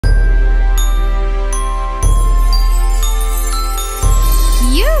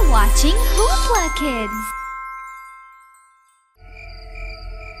watching Hooplakidz.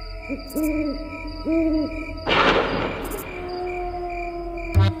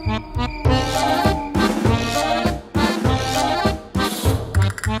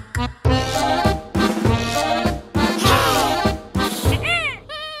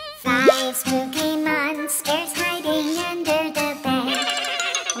 Five spooky monsters hiding under the bed.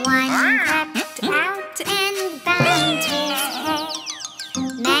 One crept out and bumped his head.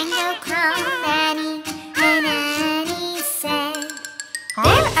 Mango called Annie, and Annie said,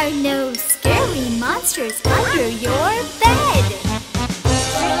 There are no scary monsters under your bed.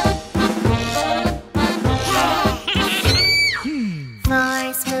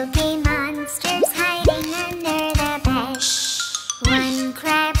 Four spooky monsters hiding under the bed. One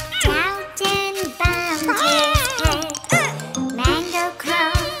crept out and bumped his head. Mango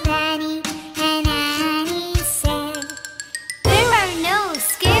called Annie, and Annie said, There are no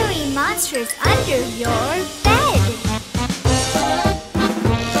scary monsters under your bed.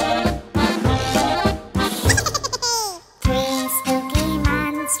 Three spooky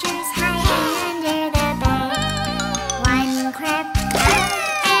monsters hiding under the bed. One crept out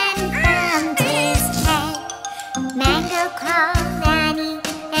and bumped his head. Mango called Annie,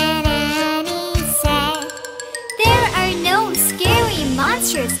 and Annie said, There are no scary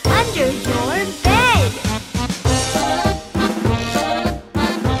monsters under your bed.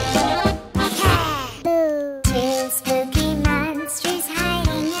 Two spooky monsters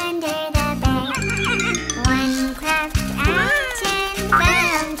hiding under the bed. One crept out and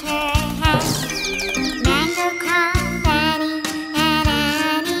bumped her head. Mango called Annie, and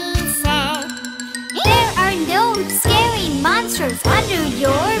Annie said, There are no scary monsters under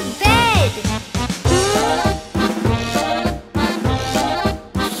your bed.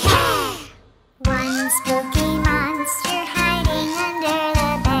 One spooky monster hiding under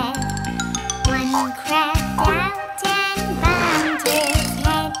the bed. One crept out and bumped his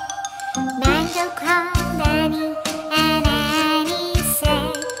head. Mango called Annie, and Annie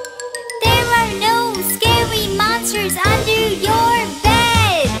said, There are no scary monsters under your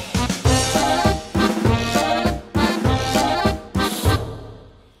bed.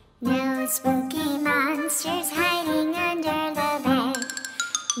 No spooky monsters hiding under the bed.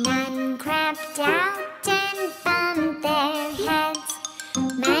 None crept out and bumped their heads.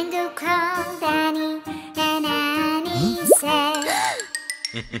 Mango called Annie, and Annie said,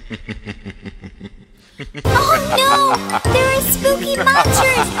 Oh no! There are spooky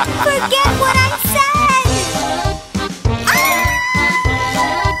monsters! Forget what I said!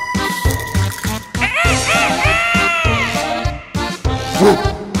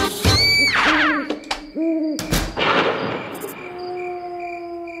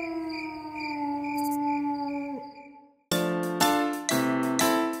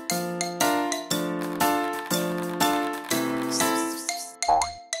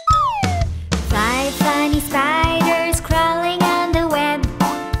 Five funny spiders crawling on the web.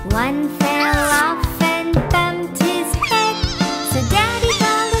 One fell off and bumped his head. So Daddy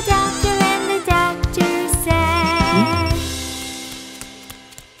called the doctor, and the doctor said,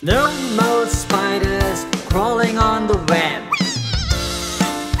 No more spiders crawling on the web.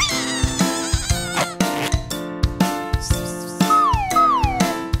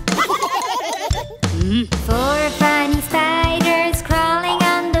 Four funny spiders crawling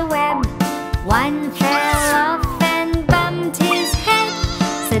on the web. One fell off and bumped his head.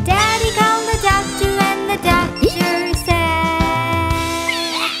 So Daddy called the doctor, and the doctor said,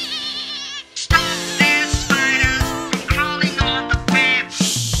 Stop these spiders from crawling on the web.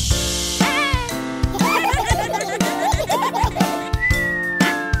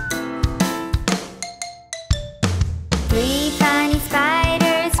 Three funny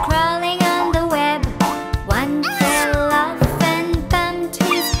spiders crawling on the web. One fell off and bumped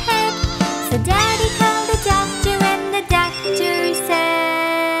his head. So Daddy called the doctor, and the doctor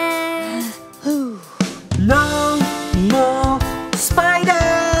said, No more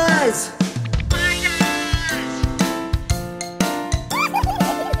spiders.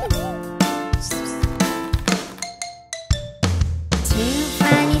 Two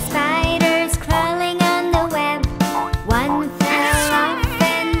funny spiders crawling on the web. One fell off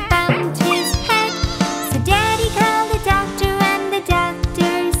and bumped his head. So Daddy called the doctor, and the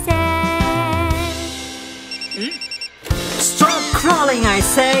doctor said, Stop crawling, I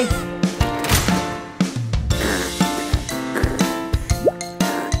say.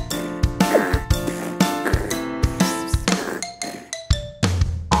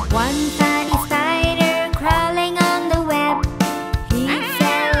 One funny spider crawling on the web. He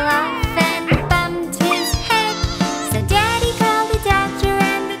fell off and bumped his head. So Daddy called the doctor,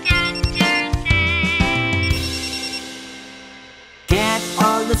 and the doctor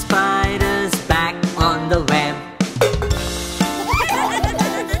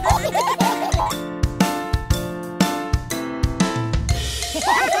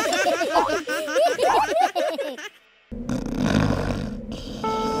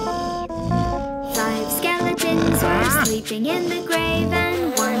marching in the grave,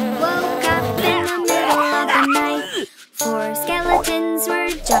 and one woke up in the middle of the night. 4 skeletons were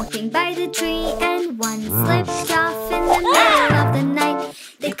jumping by the tree, and one slipped off in the middle of the night.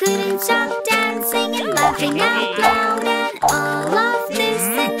 They couldn't stop dancing and laughing out loud, and all of this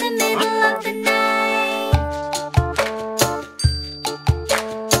in the middle of the night.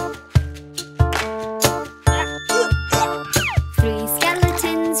 3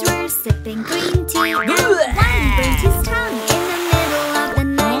 skeletons were sipping green tea, and one burned his tongue in the middle of the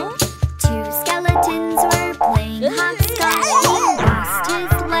night. 2 skeletons were playing hopscotch. He lost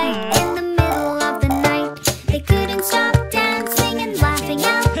his leg in the middle of the night. They couldn't stop dancing and laughing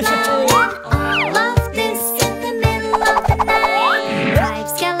out loud, and all of this in the middle of the night. 5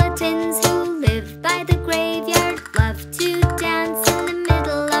 skeletons who live by the graveyard love to dance in the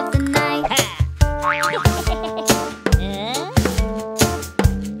middle of the night.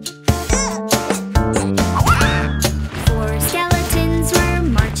 4 skeletons were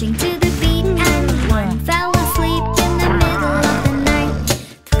marching to the beat, and one fell asleep in the middle of the night.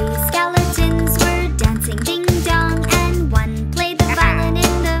 3 skeletons were dancing ding dong, and one played the violin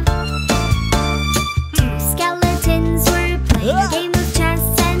in the. 2 skeletons were playing a game of chess,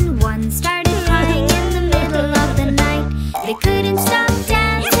 and one started crying in the middle of the night. They couldn't stop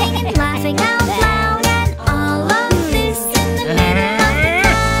dancing and laughing out loud, and all of this in the middle of the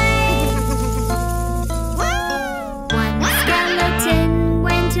night. 1 skeleton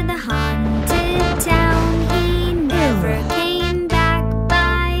went to the haunted town. He never came back.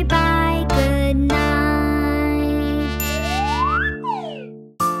 Bye bye, good night.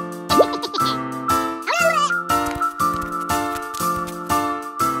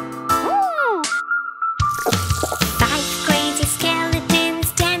 5 crazy skeletons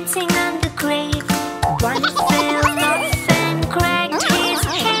dancing on the grave. One fell off and cracked his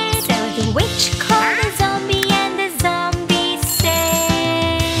head, so the witch called a zombie, and the zombie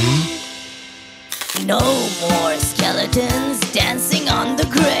said, No more skeletons dancing on the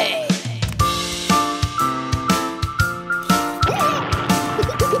grave.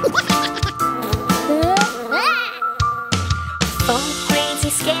 4 crazy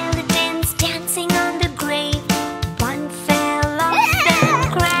skeletons dancing on the grave. One fell off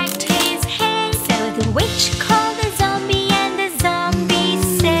and cracked his head, so the witch called a zombie, and the zombie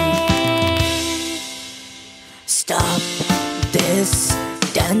said, Stop this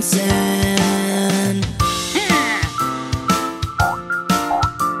dancing.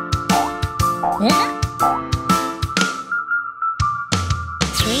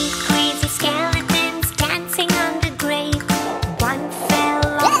 3 crazy skeletons dancing on the grave. One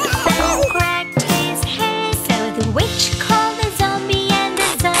fell off and cracked his head, so the witch called a zombie, and the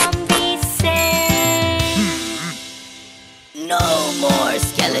zombie said, No more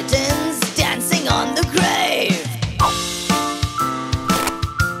skeletons dancing on the grave.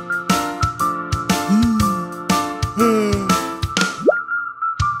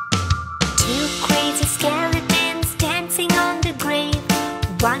 2 crazy skeletons dancing on the grave.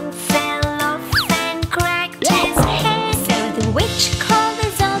 One fell off and cracked his head, so the witch called a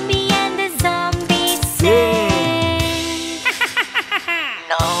zombie, and the zombie said,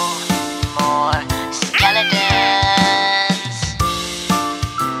 No more skeletons.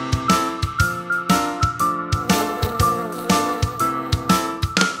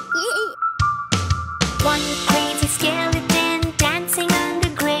 1 crazy skeleton dancing on the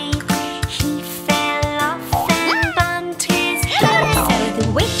grave. He fell off and bumped his head, so the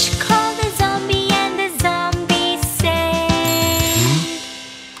witch called a zombie, and the zombie said,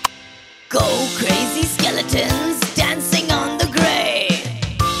 Go crazy skeletons dancing on the grave.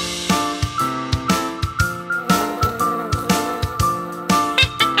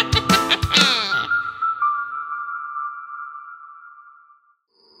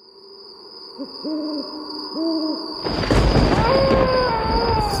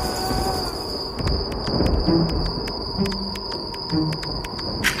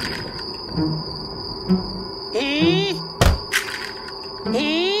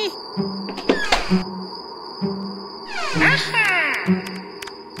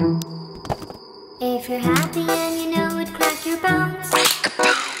 'If you're happy and you know it, crack your bones.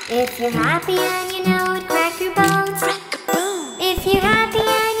 If you're happy and you know it, crack your bones. If you're happy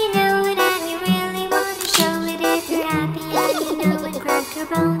and you know it, and you really want to show it. If you're happy and you know it, crack your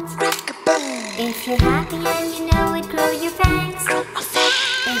bones. If you're happy and you know it, grow your fangs.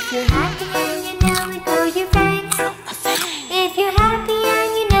 If you're happy and you know it, grow your fangs. If you're happy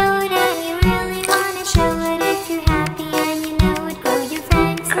and you know it, and you really want to show it. If you're happy and you know it, grow your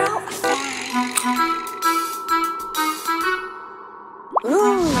fangs.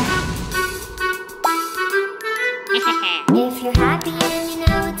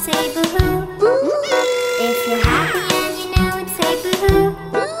 know it, say boo-hoo. If you're happy and you know it, say boo-hoo.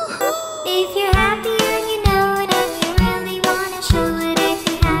 If you're happy and you know it and you really wanna show it, if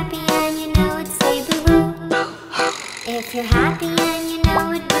you're happy and you know it, say boo-hoo. If you're happy and you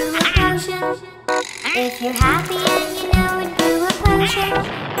know it, brew a potion. If you're happy and you know it, brew a potion.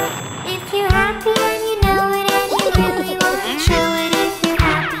 If you're happy and you know it and you really wanna show it, if you're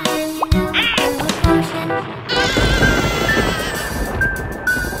happy and you know it, brew a potion.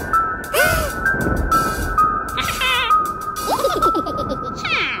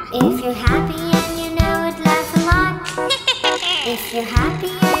 If you're happy and you know it, laugh a lot. If you're happy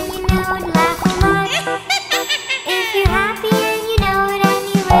and you know it, laugh a lot. If you're happy and you know it and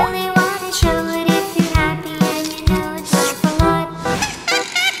you really wanna show it, if you're happy and you know it, laugh a lot.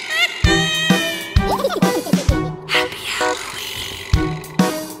 Happy Halloween.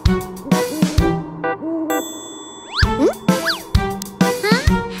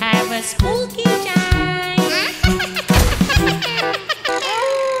 Have a spooky time.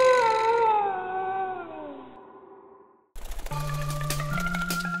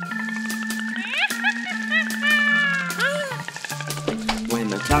 When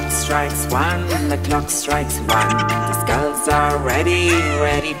the clock strikes one, the clock strikes one. The skulls are ready,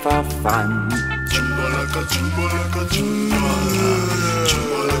 ready for fun. Chumbalaka, chumbalaka, chumbala.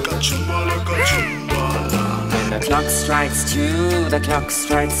 Chumbalaka, chumbalaka, chumbala. When the clock strikes two, the clock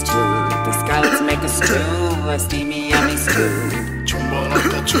strikes two. The skulls make a stew, a steamy yummy stew.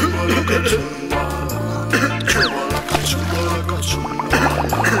 Chumbalaka, chumbalaka, chumbala. Chumbalaka, chumbalaka, chumbala.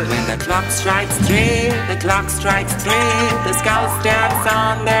 When the clock strikes three, the clock strikes three. The skulls dance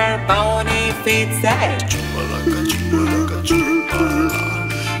on their bony feet, say. Chumbalaka, chumbalaka, chumbala.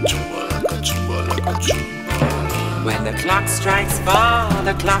 Chumbalaka, chumbalaka, chumbala. When the clock strikes four,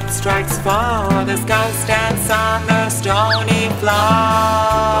 the clock strikes four. The skulls dance on the stony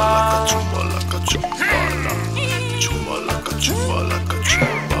floor. Chumbalaka, chumbala. Chumbalaka, chumbalaka,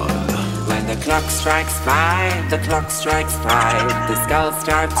 chumbala. When the clock strikes five, the clock strikes five. The skulls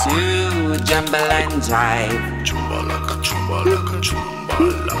start to jumble and jive. Chumbalaka, chumbalaka,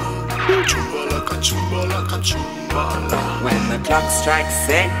 chumbala. Chumbalaka, chumbalaka, chumbala. When the clock strikes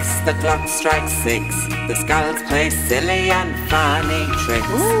six, the clock strikes six. The skulls play silly and funny tricks.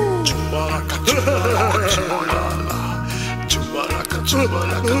 Chumbalaka, chumbalaka, chumbala. Chumbalaka,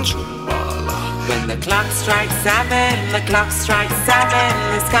 chumbalaka, chumbala. When the clock strikes seven, the clock strikes seven.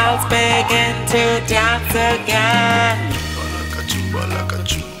 The skulls begin to dance again. Chumbalaka, chumbalaka,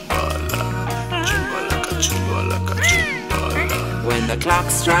 chumbala. Chumbalaka, chumbalaka, chumbala. When the clock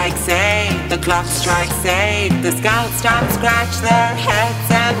strikes eight, the clock strikes eight. The skulls stop, scratch their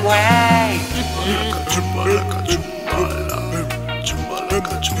heads and wait. Chumbalaka, chumbala.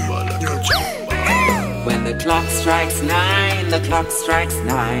 Chumbalaka, chumbalaka, chumbala. When the clock strikes nine, the clock strikes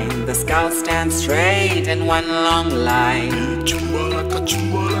nine. The skulls stand straight in one long line. Chumbalaka,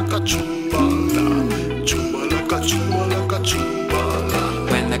 chumbalaka, chumbala. Chumbalaka, chumbalaka, chumbala.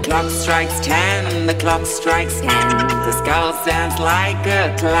 When the clock strikes ten, the clock strikes ten. The skull stands like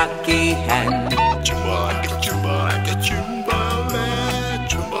a clucky hen. Chumbalaka, chumbalaka, chumbala.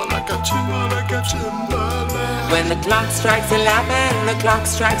 Chumbalaka, chumbalaka, chumbala. When the clock strikes 11, the clock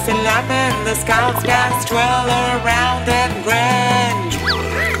strikes 11. The skulls dance, twirl around and grin.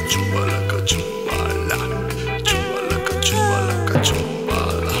 Chumbalaka, chumbalaka, chumbala. Chumbalaka, chumbalaka,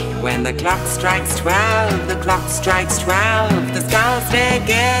 chumbala. When the clock strikes 12, the clock strikes 12. The skulls dig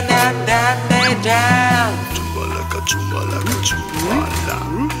in and then they down. Chumbalaka, chumbalaka, chumbala.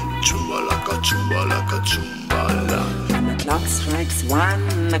 Chumbalaka, chumbalaka, chumbala. When the clock strikes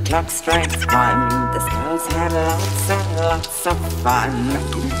one, the clock strikes one. The skulls had lots and lots of fun.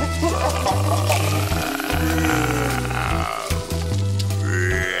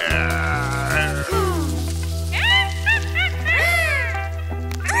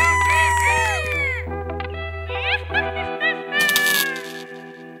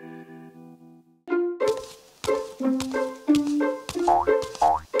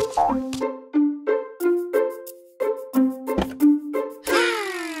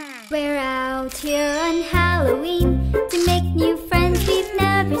 We're out here on Halloween to make new friends we've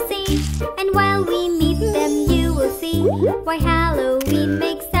never seen. And while we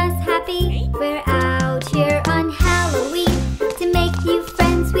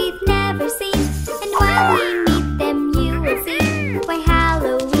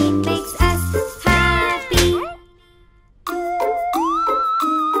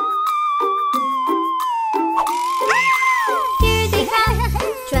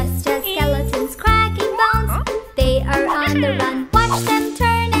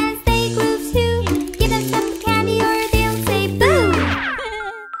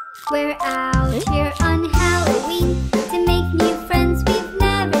We're out here on Halloween to make new friends we've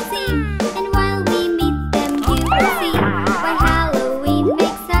never seen. And while we meet them, you will see why Halloween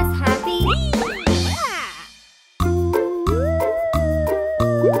makes us happy.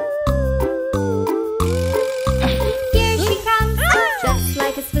 Here she comes, dressed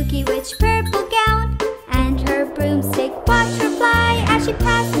like a spooky witch, purple gown, and her broomstick. Watch her fly as she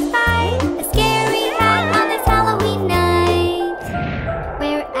passes by. A scary hat on this Halloween night.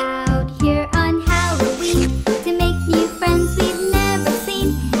 We're out here on Halloween to make new friends we've never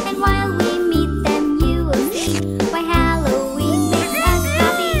seen. And while we meet them, you will see why Halloween makes us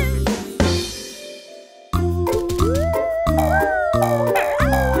happy.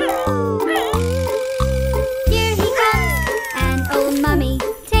 Here he comes, an old mummy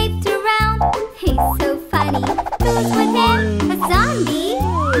taped around. He's so funny. Who's with him? A zombie?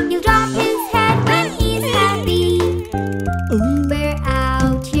 He'll drop his head when he's happy. We're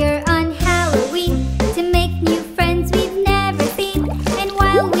out here on Halloween to make new friends we've never seen. And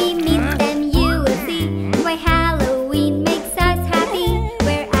while we meet them, you will see why Halloween makes us happy.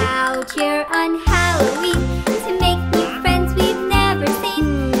 We're out here on Halloween to make new friends we've never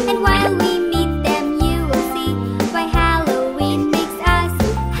seen. And while we meet them, you will see why Halloween makes us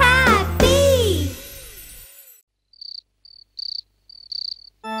happy.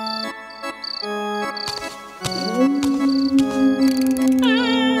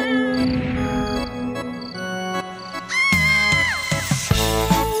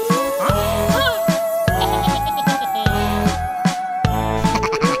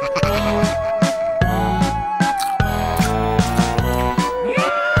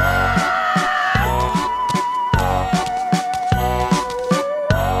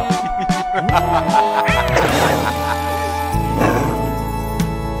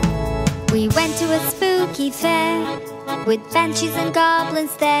 We went to a spooky fair with banshees and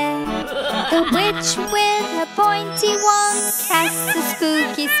goblins there. The witch with her pointy wand cast a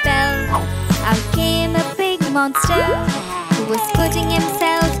spooky spell. Out came a big monster who was putting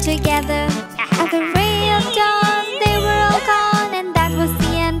himself together. At the ray of dawn they were all gone, and that was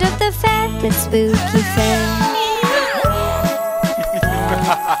the end of the fair, the spooky fair.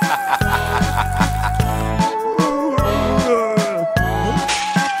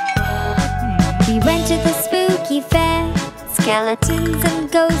 We went to the spooky fair, skeletons and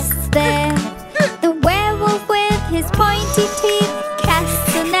ghosts there. The werewolf with his pointy teeth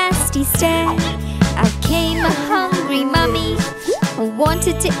cast a nasty stare. Out came a hungry mummy who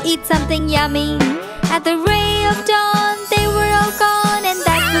wanted to eat something yummy. At the ray of dawn they were all gone, and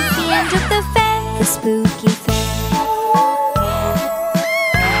that was the end of the fair, the spooky fair.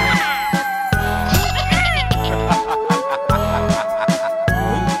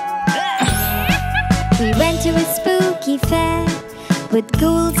 We went to a spooky fair with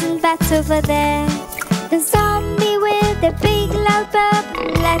ghouls and bats over there. The zombie with a big loud burp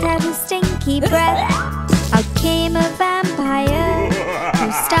let out a stinky breath. Out came a vampire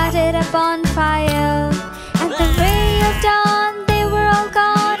who started a bonfire. At the ray of dawn they were all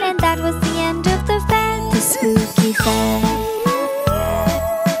gone, and that was the end of the fair, the spooky fair.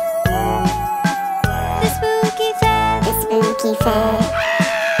 The spooky fair, the spooky fair.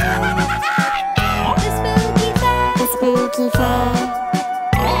 The spooky fair. The spooky fair.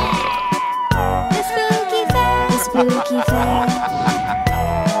 The spooky fair. The spooky fair.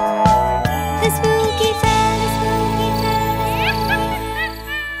 The spooky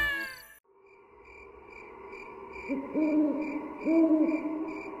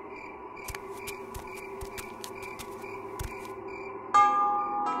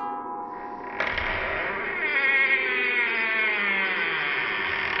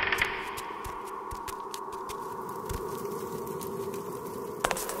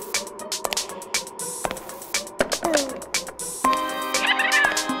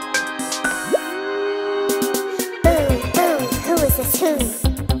Who?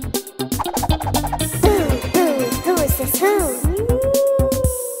 Who is this who?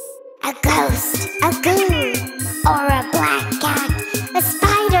 A ghost, a ghoul, or a black cat, a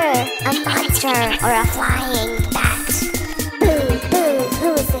spider, a monster, or a flying bat. Who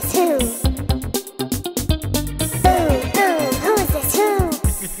is this who? Who is this who?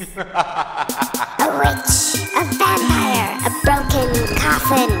 A witch, a vampire, a broken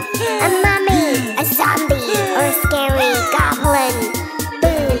coffin, a mummy, a zombie, or a scary goblin.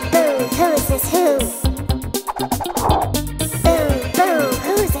 Who is this who?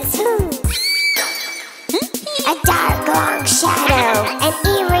 Who is this who? A dark long shadow, an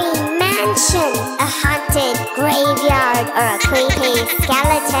eerie mansion, a haunted graveyard, or a creepy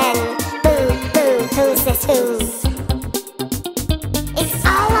skeleton. Who's this who? It's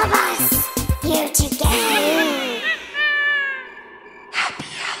all of us.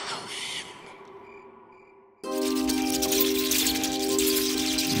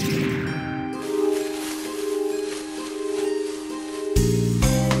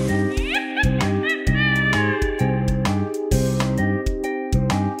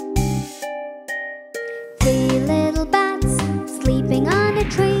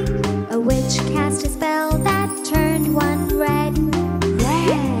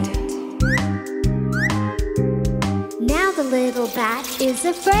 bat is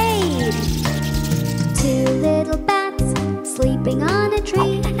afraid. Two little bats sleeping on a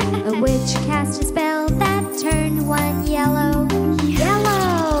tree. A witch cast a spell that turned one yellow.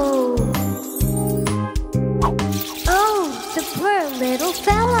 Yellow! Oh, the poor little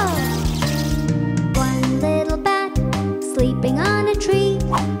fellow. One little bat sleeping on a tree.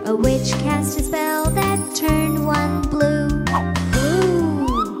 A witch cast a spell that turned one blue. Blue!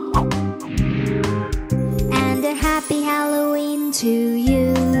 And a happy Halloween to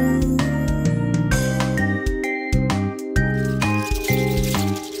you.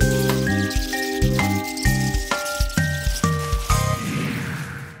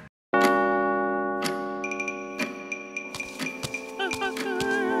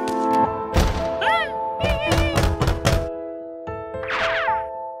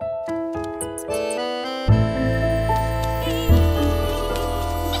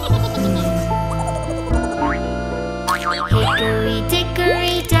 Hickory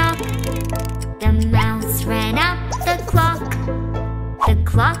dickory dock, the mouse ran up the clock. The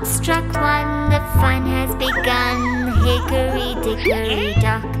clock struck one, the fun has begun. Hickory dickory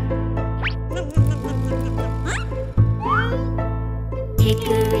dock.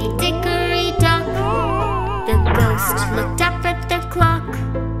 Hickory dickory dock, the ghost looked up at the clock.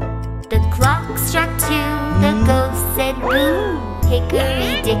 The clock struck two, the ghost said boo.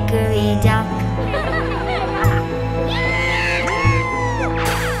 Hickory dickory dock.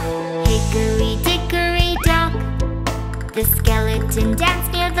 Hickory dickory dock, the skeleton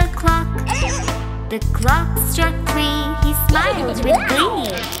danced near the clock. The clock struck three, he smiled with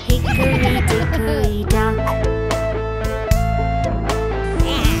glee. Hickory dickory dock.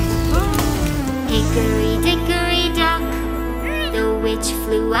 Hickory dickory dock, the witch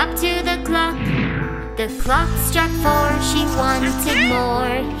flew up to the clock. The clock struck four, she wanted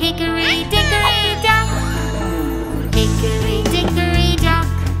more. Hickory dickory dock. Hickory dickory dock,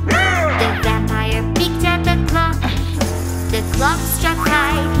 the vampire peeked at the clock. The clock struck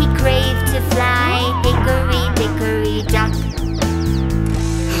high, he craved to fly. Hickory dickory dock.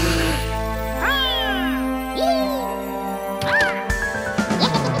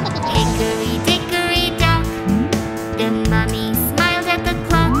 Hickory dickory dock, the mummy smiled at the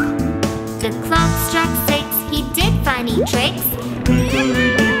clock. The clock struck six, he did funny tricks.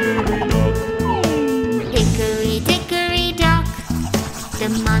 Hickory dickory dock, the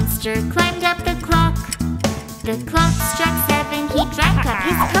monster climbed up the clock. The clock struck seven, he drank up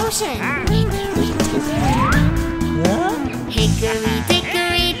his potion. Hickory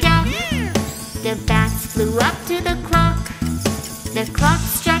dickory dock, the bats flew up to the clock. The clock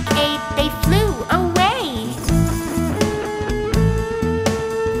struck eight, they flew away.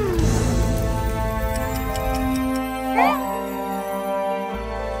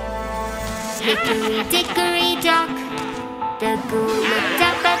 Hickory dickory dock, the ghoul looked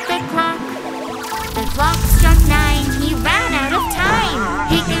up at the clock. The clock struck nine, he ran out of time.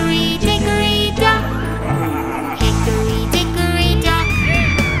 Hickory dickory dock. Hickory dickory dock,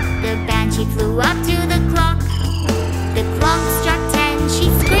 the banshee flew up to the clock. The clock struck ten,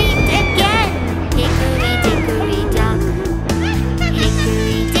 she screamed again. Hickory dickory dock.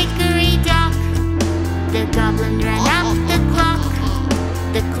 Hickory dickory dock, the goblin ran up the clock.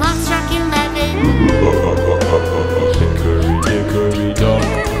 The clock struck 11. Hickory dickory dock.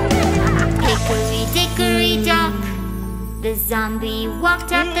 Hickory dickory dock, the zombie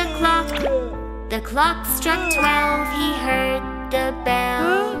walked up the clock. The clock struck 12, he heard the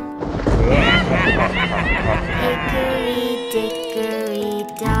bell. Hickory dickory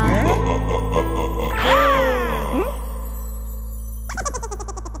dock.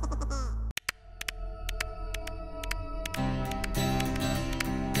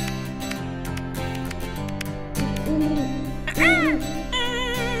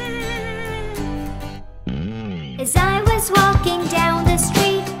 As I was walking down the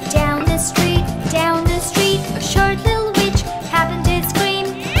street, down the street, down the street, a short little witch happened to scream.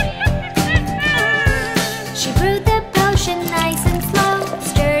 She brewed the potion nice and slow,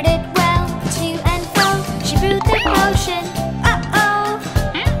 stirred it well to and fro. She brewed the potion, uh-oh.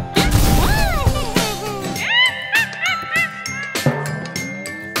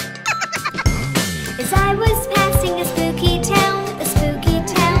 As I was passing a spooky town, a spooky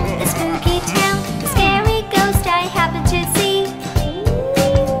town, a spooky town, a scary ghost I happened to see.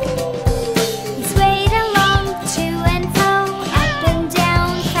 He swayed along to and fro, up and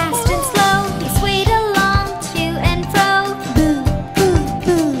down, fast and slow. He swayed along to and fro, boo, boo,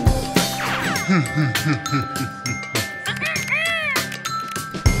 boo.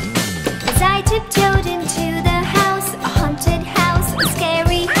 As I tiptoed into the house, a haunted house, a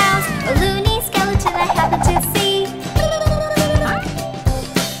scary house, a loony skeleton I happened to see.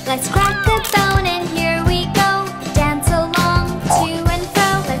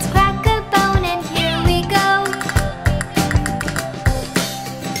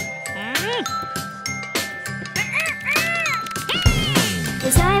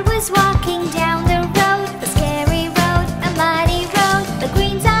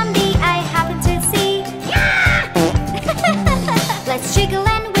 jiggle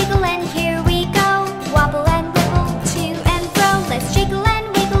and wiggle and here we go. Wobble and wibble to and fro. Let's jiggle and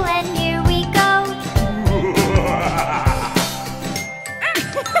wiggle and here we go.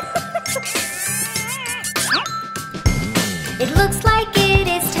 It looks like it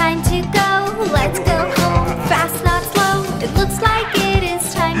is time to go. Let's go home, fast not slow. It looks like it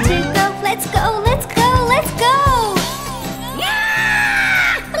is time to go. Let's go, let's go, let's go.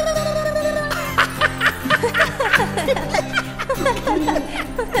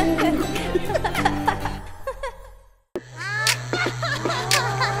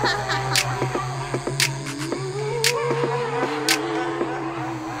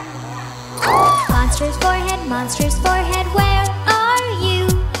 Monster's forehead, where are you?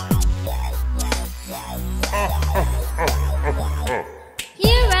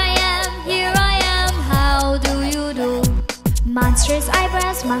 Here I am, how do you do? Monster's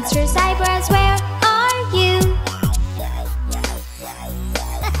eyebrows, where are you?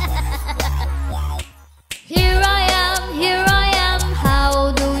 Here I am,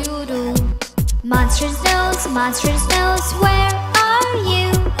 how do you do? Monster's nose, where are you?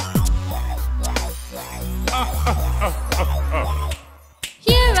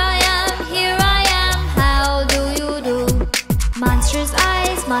 Here I am, how do you do? Monster's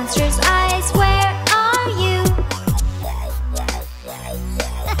eyes, where are you?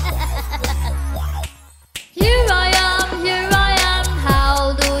 Here I am,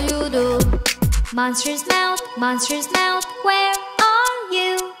 how do you do? Monster's mouth, where are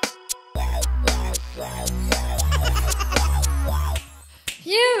you?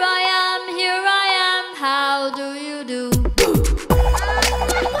 Here I am, how do you do?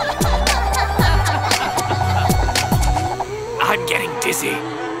 I'm getting dizzy.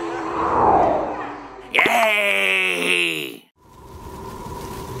 Yay!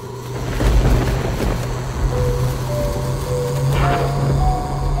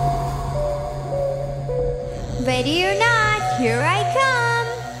 Ready or not, here I come.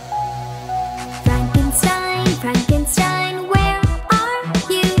 Frankenstein, where are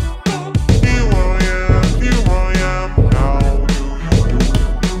you? Here I am, how do you do?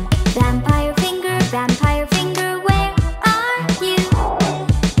 Vampire finger, where are you?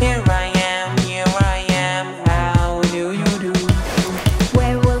 Here I am, how do you do?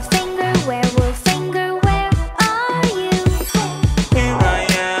 Werewolf finger, where are you? Here I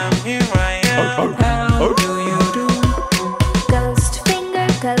am, how do you do? Ghost finger,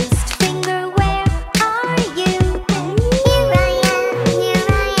 where are you? Here I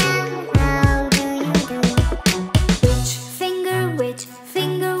am, how do you do? Witch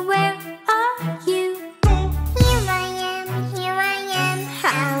finger, where are you? Here I am,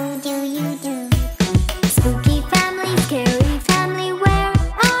 how do you do? Spooky family, scary family, where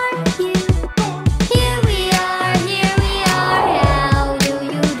are you? Here we are, how do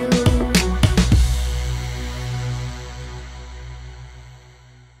you do?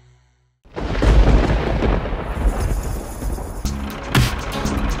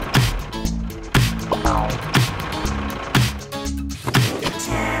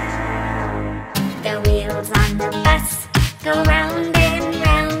 The wheels on the bus go round and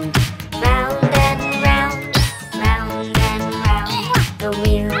round, round and round, round and round. The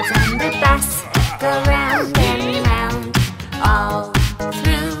wheels on the bus go round and round, all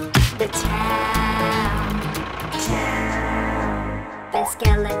through the town. The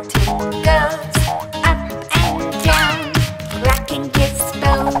skeleton goes up and down, rocking his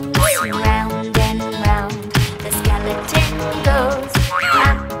bones round and round. The skeleton goes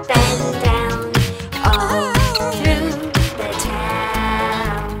up and down, all through the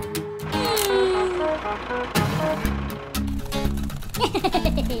town.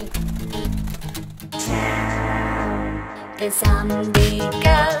 The zombie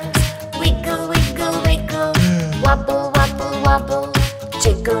goes wiggle, wiggle, wiggle, wobble, wobble, wobble,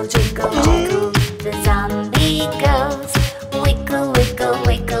 jiggle, jiggle, jiggle. The zombie goes wiggle, wiggle,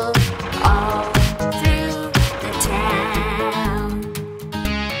 wiggle, all through the town.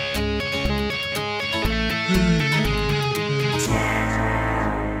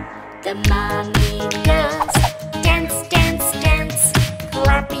 The mommy goes dance, dance, dance,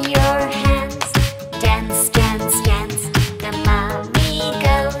 clap your hands, dance, dance, dance. The mommy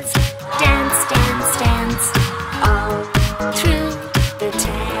goes dance, dance, dance, all through the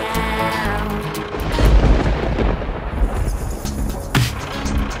town.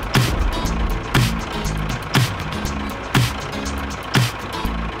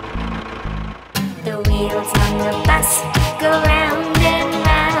 The wheels on the bus go round and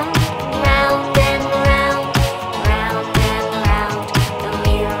round, round and round, round and round. The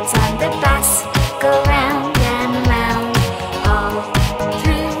wheels on the bus go round and round, all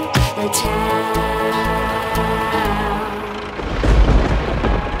Help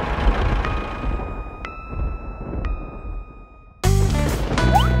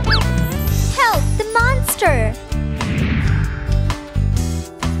the monster!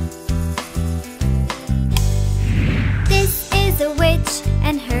 This is a witch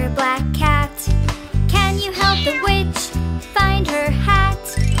and her black cat. Can you help the witch find her hat?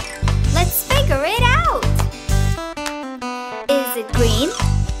 Let's figure it out! Is it green?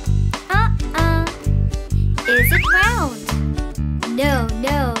 Is it round? No,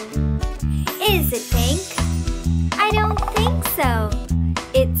 no. Is it pink? I don't think so.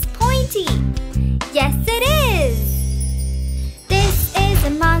 It's pointy. Yes, it is. This is a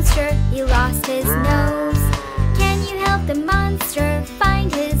monster. He lost his nose. Can you help the monster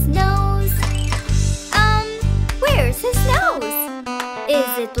find his nose? Where's his nose?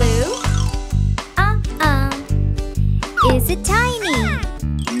 Is it blue? Is it tiny?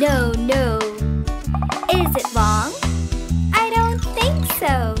 No, no. Is it long? I don't think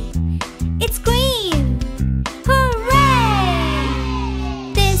so. It's green. Hooray!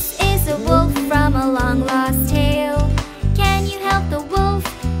 This is a wolf from a long-lost tale. Can you help the wolf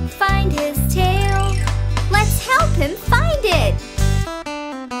find his tail? Let's help him find it.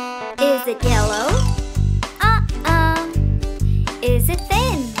 Is it yellow? Is it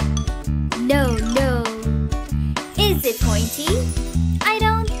thin? No, no. Is it pointy? I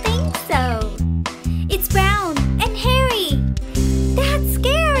don't think so. It's brown and hairy. That's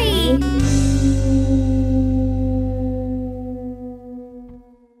scary.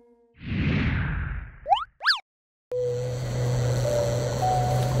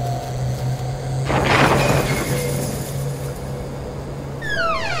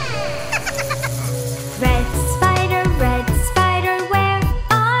 Red spider, where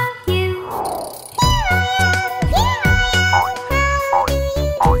are you?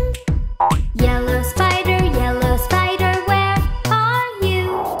 Yellow spider, where are you?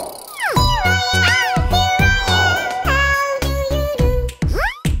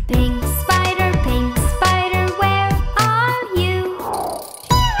 Pink spider, where are you?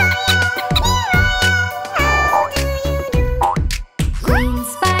 Green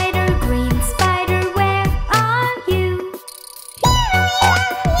spider, where are you?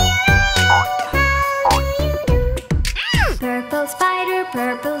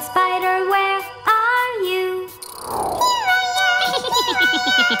 Purple spider, where are you?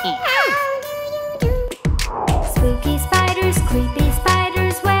 Spooky spiders, creepy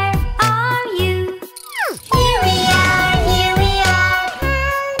spiders, where are you? Here we are, here we are.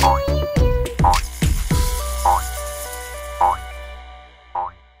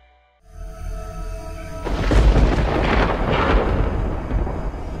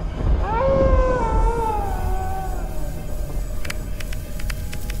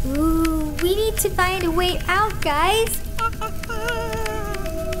 Ooh, we need to find a way out, guys.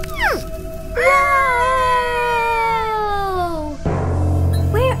 Whoa!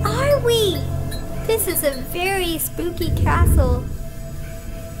 Where are we? This is a very spooky castle.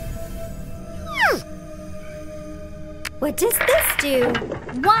 What does this do?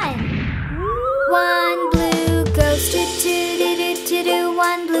 One blue ghost, do-do-do-do-do.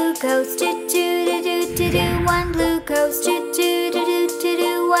 One blue ghost, do-do-do-do-do. One blue ghost,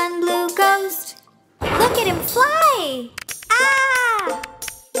 do-do-do-do-do. One blue ghost. Look at him fly! Ah!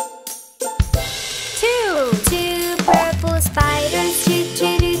 Two purple spiders,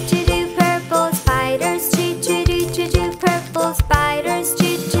 do-do-do-do-do. Purple spiders, do-do-do-do-do. Purple spiders,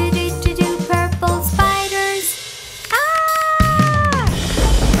 do-do-do-do-do. Purple spiders. Ah!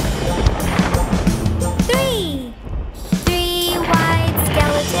 Three white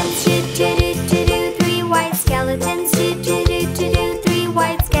skeletons, do-do-do-do-do. Three white skeletons, do-do-do-do-do.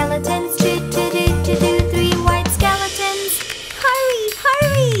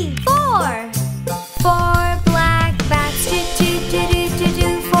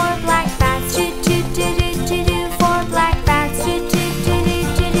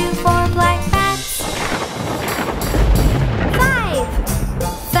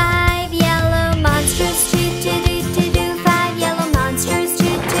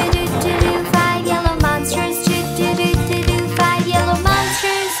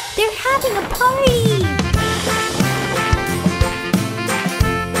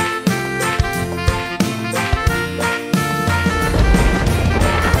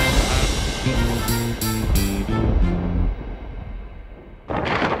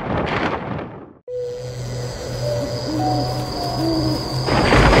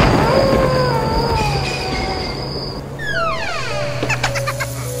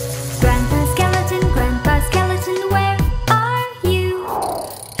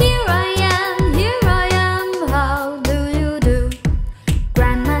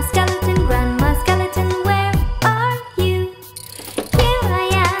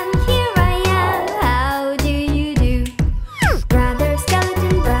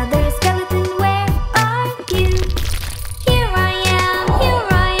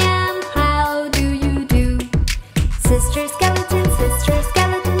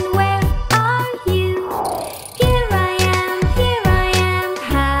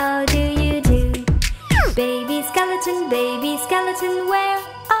 skeleton, where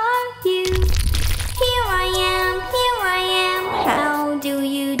are you? Here I am, how do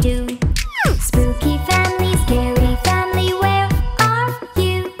you do? Spooky family, scary family, where are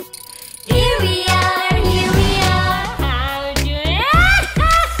you? Here we are, how do you...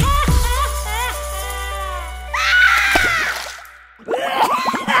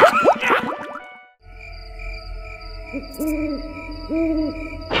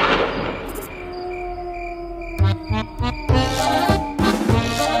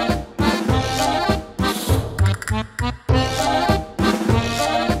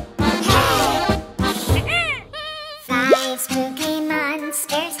 Five spooky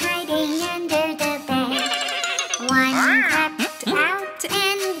monsters hiding under the bed. One crept out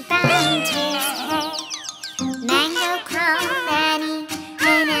and bumped his head. Mango called Annie,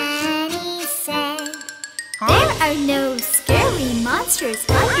 and Annie said, There are no scary monsters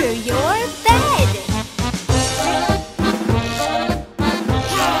under your bed.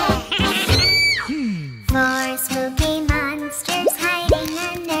 Four spooky monsters hiding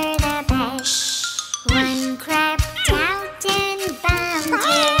under the bed. One crept out and bumped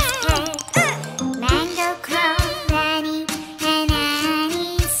his head. Mango called Annie, and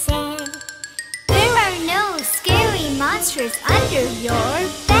Annie said, There are no scary monsters under your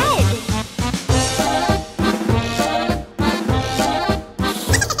bed.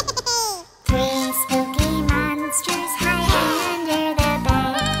 Three spooky monsters hiding under the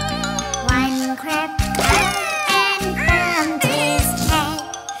bed. One crept out and bumped his head.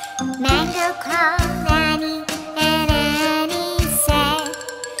 Mango called Annie, and Annie said,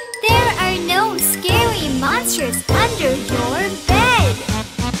 There are no scary monsters under your bed.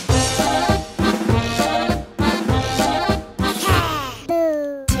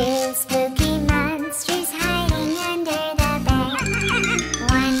 Two spooky monsters hiding under the bed.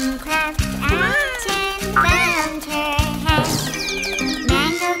 One crept out and bumped her head.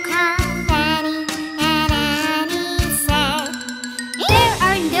 Mango called Annie, and Annie said, There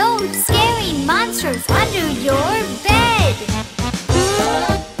are no scary monsters under your bed.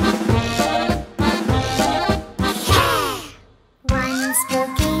 One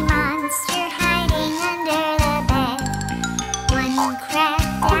spooky monster hiding under the bed. One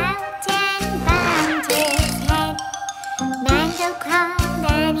crept out and bumped his head. Mango called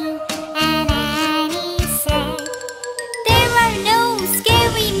Annie, and Annie said, There are no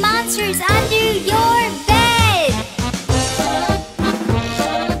scary monsters under your bed.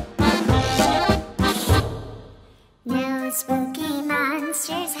 No spooky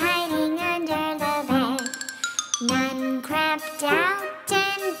monsters hiding under the bed. None crept out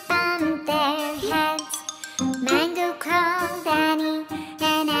and bumped their heads. Mango called Annie,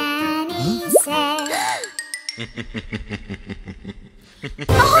 and Annie said,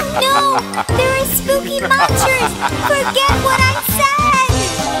 Oh no! There are spooky monsters! Forget what I said!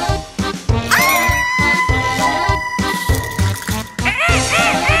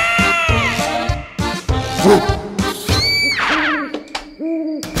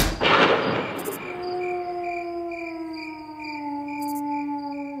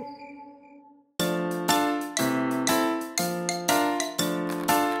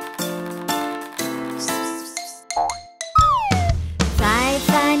 Five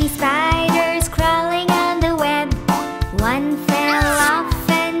funny spiders crawling on the web. One fell off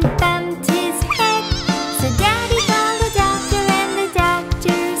and bumped his head. So Daddy called the doctor, and the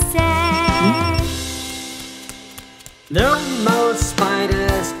doctor said, No more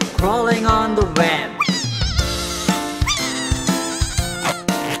spiders crawling on the web.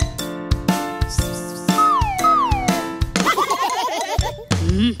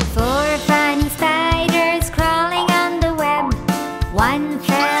 Four funny spiders crawling on the web. One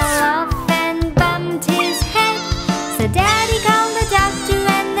fell off and bumped his head. So Daddy called the doctor,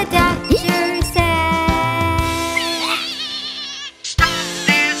 and the doctor said, Stop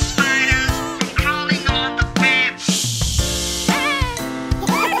these spiders from crawling on the web.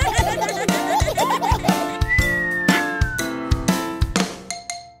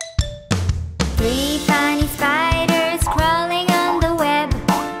 Three funny spiders crawling on the web.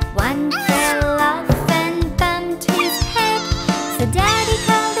 One fell off and bumped his head. So Daddy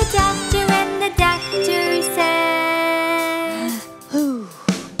called the doctor, and the doctor said,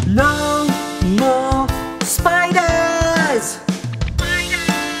 No more spiders!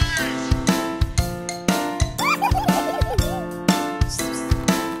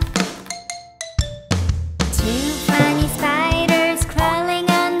 Two funny spiders crawling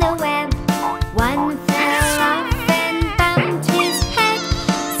on the web. One fell off and bumped his head.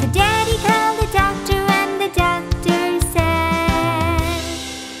 So Daddy called the doctor, and the doctor said,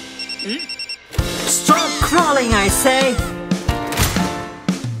 Stop crawling, I say!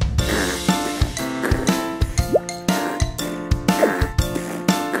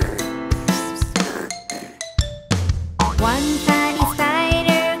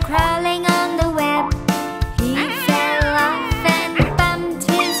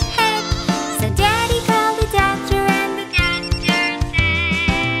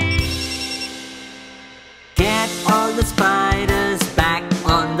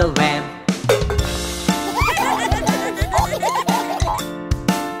 the web.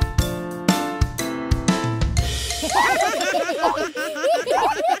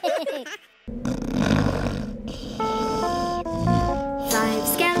 Five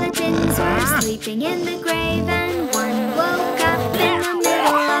skeletons were sleeping in the grave, and one woke up in the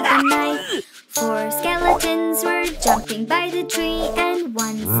middle of the night. Four skeletons were jumping by the tree, and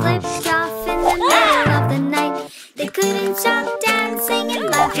one slipped off in the middle of the night. They couldn't stop dancing and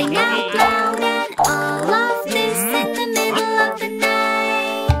laughing out loud, and all of this in the middle of the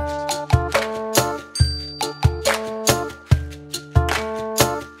night.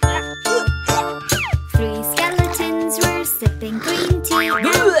 Three skeletons were sipping green tea, and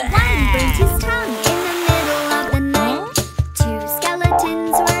one burnt his tongue in the middle of the night. Two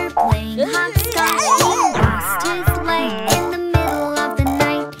skeletons were playing hopscotch. He lost his leg in the middle of the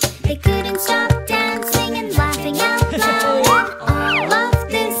night. They couldn't stop dancing and laughing out loud, and all of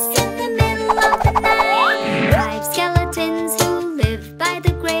this in the middle of the night. Five skeletons who live by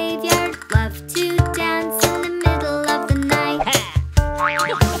the graveyard love to dance in the middle of the night.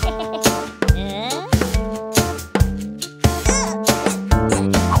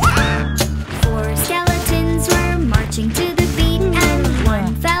 Four skeletons were marching to the beat, and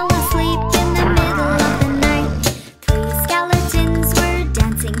one fell asleep in the middle of the night. Three skeletons were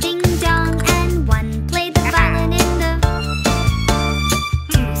dancing ding dong, and one played the violin in the.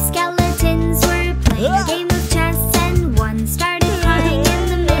 Two skeletons were playing a game of chess, and one started crying in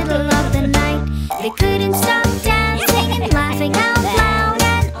the middle of the night. They couldn't stop dancing and laughing out loud,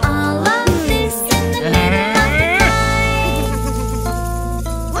 and all of this in the middle of the night.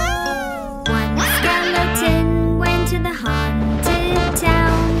 One skeleton went to the haunted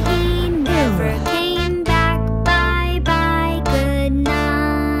town. He never came back. Bye bye, good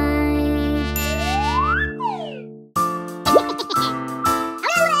night.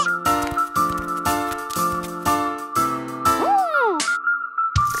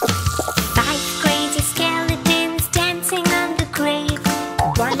 Five crazy skeletons dancing on the grave.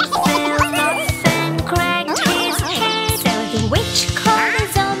 One fell off and cracked his head. So the witch called the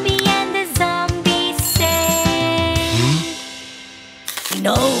zombie, and the zombie said,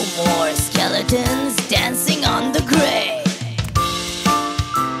 No more skeletons dancing on the grave.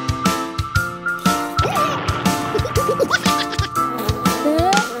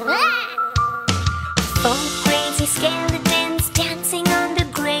 Four crazy skeletons dancing on the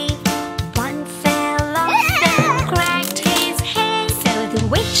grave. One fell off and cracked his head. So the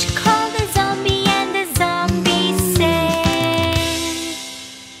witch called the zombie, and the zombie said,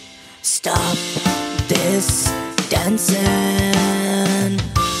 Stop this dancing.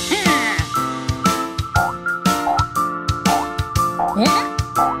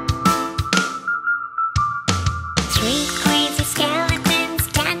 Three crazy skeletons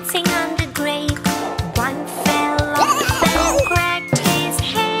dancing on the grave. One fell off and cracked his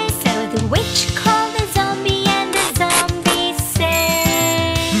head. So the witch called the zombie, and the zombie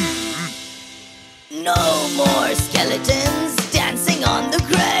said, No more skeletons dancing on the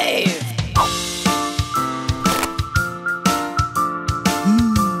grave.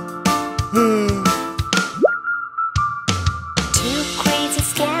 Two crazy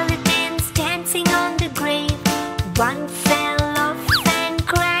skeletons dancing on the grave. One fell off and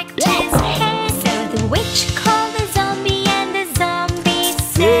cracked his head. So the witch called the zombie, and the zombie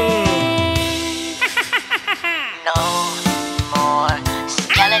said, No more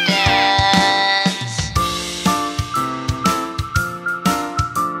skeletons.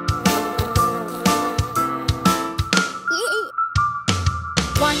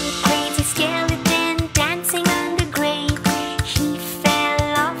 One crazy skeleton dancing on the grave. He fell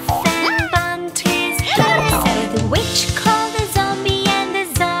off and bumped his head. So the witch called the zombie, and the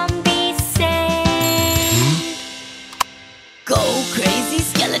zombie said, Go crazy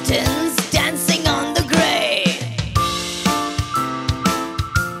skeletons dancing on the grave.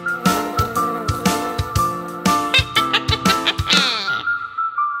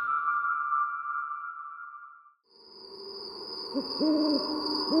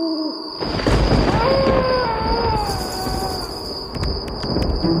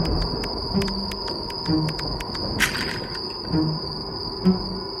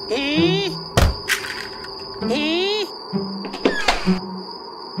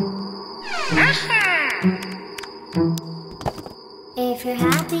 If you're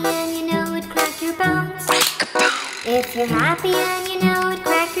happy and you know it, crack your bones. If you're happy and you know it,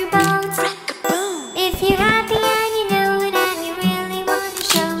 crack your bones. If you're happy and you know it, and you really want to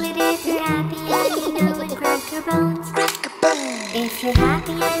show it. If you're happy and you know it, crack your bones. If you're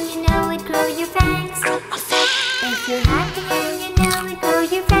happy and you know it, grow your fangs. If you're happy and you know it, grow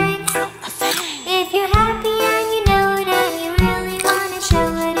your fangs.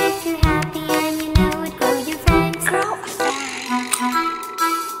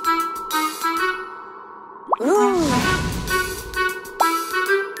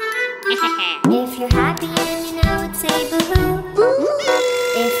 you're happy and you know it, say boo-hoo.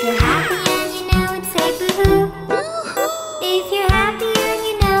 If you're happy and you know it, say boo-hoo. If you're happy and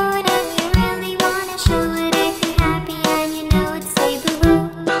you know it and you really wanna show it, if you're happy and you know it, say boo-hoo.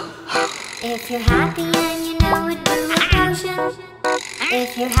 If you're happy and you know it, boo a potion.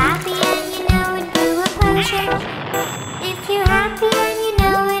 If you're happy and you know it, boo a potion. If you're happy and you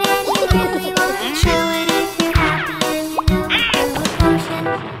know it and you really wanna show it, if you're happy and you know it, boo a potion.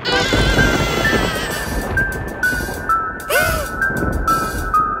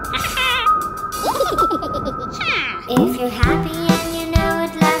 If you're happy and you know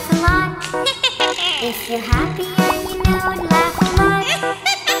it, laugh a lot. If you're happy and you know it, laugh a lot.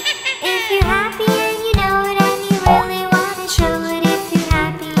 If you're happy and you know it and you really wanna show it, if you're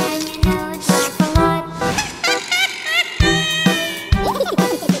happy and you know it, laugh a lot.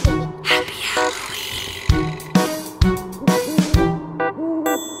 Happy Halloween.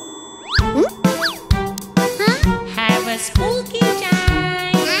 Have a spooky time.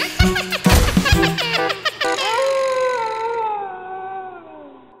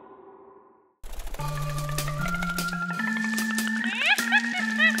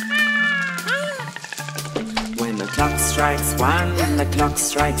 When the clock strikes one, the clock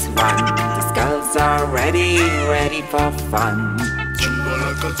strikes one. The skulls are ready, ready for fun.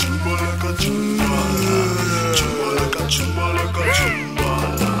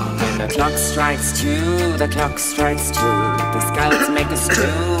 When the clock strikes two, the clock strikes two. The skulls make a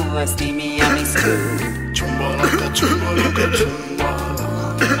stew, a steamy, yummy stew.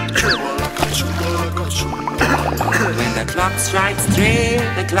 When the clock strikes three,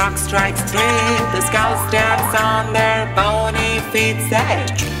 the clock strikes three. The skulls dance on their bony feet, say.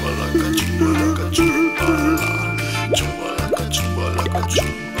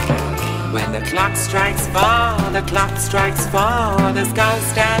 When the clock strikes four, the clock strikes four. The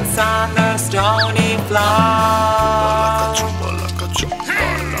skulls dance on the stony floor.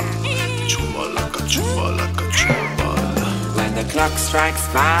 When the clock strikes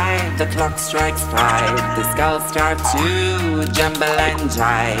five, the clock strikes five. The skulls start to jumble and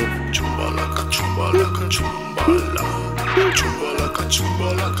jive.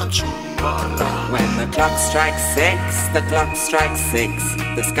 When the clock strikes six, the clock strikes six.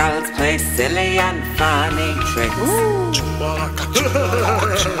 The skulls play silly and funny tricks.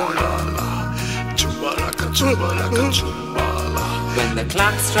 When the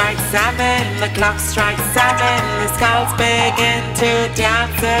clock strikes seven, the clock strikes seven. The skulls begin to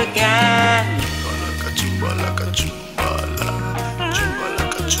dance again.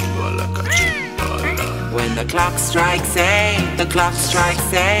 When the clock strikes eight, the clock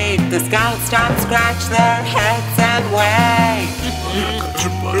strikes eight. The skulls stop, scratch their heads and wait.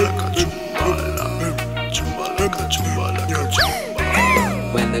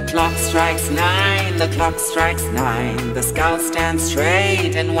 When the clock strikes nine, the clock strikes nine. The skulls stand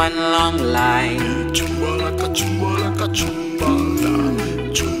straight in one long line.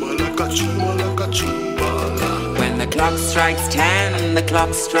 When the clock strikes ten, the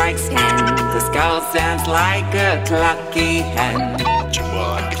clock strikes ten. The skulls dance like a clucky hen.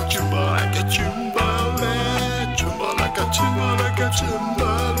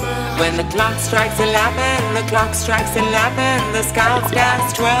 When the clock strikes 11, the clock strikes 11. The skulls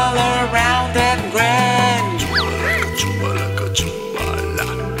dance, twirl around and grin.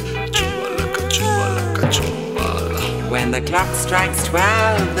 When the clock strikes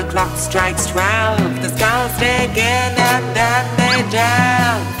 12, the clock strikes 12. The skulls dig in and then they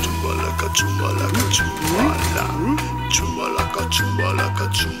dance.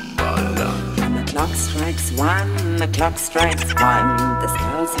 When the clock strikes one, the clock strikes one. The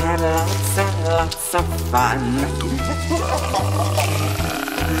skulls had lots and lots of fun.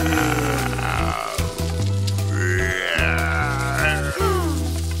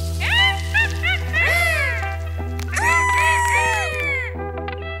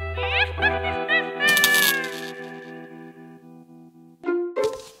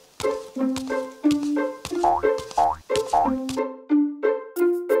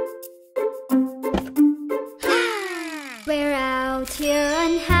 We're out here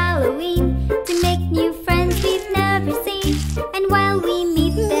on Halloween to make new friends we've never seen. And while we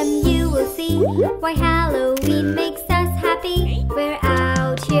meet them, you will see why Halloween makes us happy. We're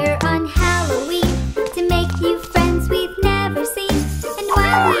out here on Halloween to make new friends we've never seen. And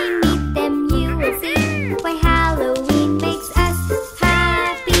while we meet them, you will see why Halloween makes us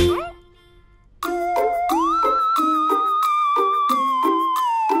happy.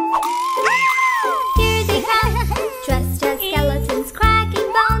 Here they come, dressed as skeletons,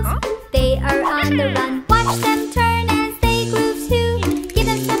 cracking bones. They are on the run. Watch them turn as they groove too. Give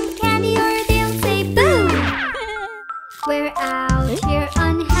them some candy or they'll say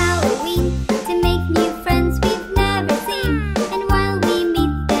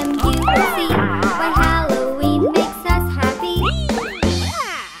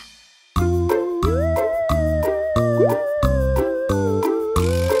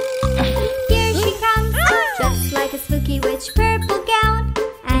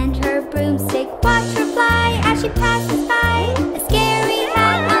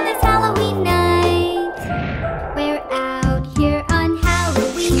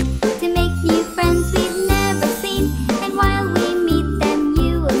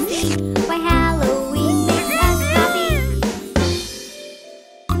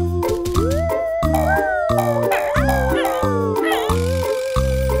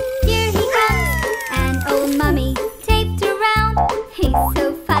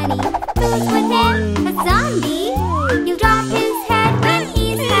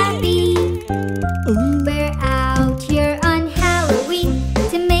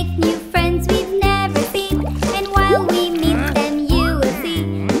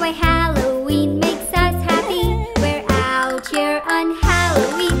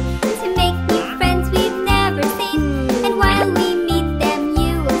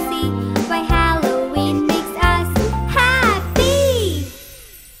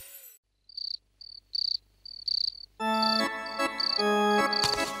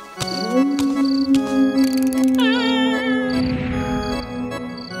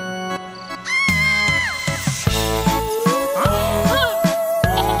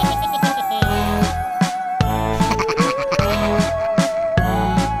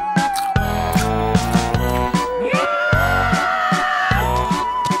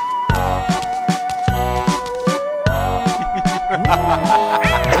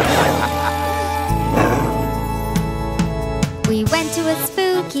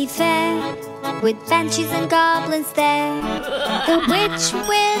spooky fair with banshees and goblins there. The witch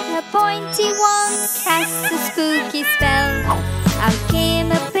with her pointy wand cast a spooky spell. Out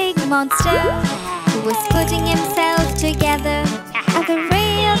came a big monster who was putting himself together. At the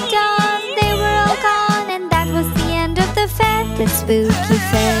ray of dawn they were all gone, and that was the end of the fair, the spooky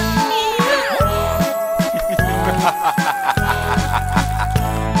fair.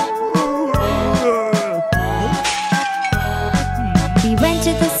 We went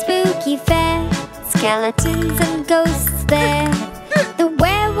to the spooky fair, skeletons and ghosts there. The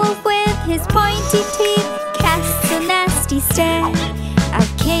werewolf with his pointy teeth cast a nasty stare. Out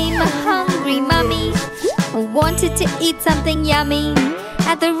came a hungry mummy who wanted to eat something yummy.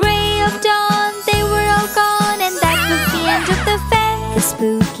 At the ray of dawn they were all gone, and that was the end of the fair, the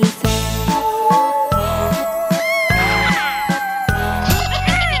spooky fair.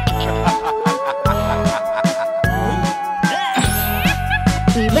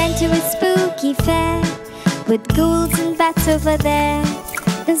 We went to a spooky fair with ghouls and bats over there.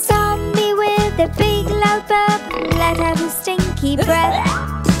 The zombie with a big loud burp let out a stinky breath.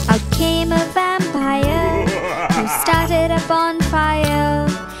 Out came a vampire who started a bonfire.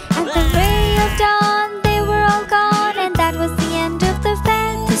 At the ray of dawn they were all gone, and that was the end of the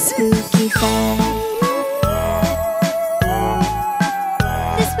fair, the spooky fair.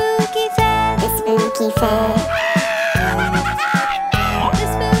 The spooky fair, The spooky fair.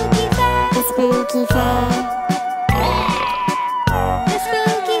 the spooky fair, The spooky fair. the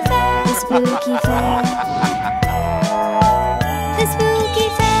spooky fair, The spooky fair. the spooky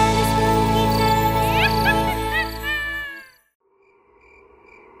fair, the spooky fair.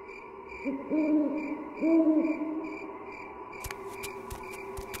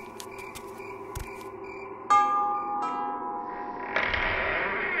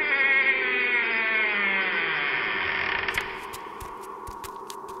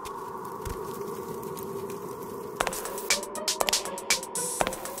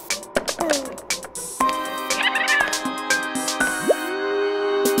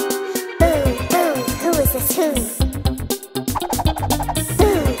 Who is this who?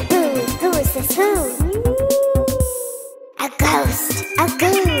 Who is this who? A ghost, a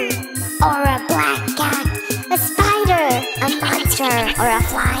ghoul, or a black cat, a spider, a monster, or a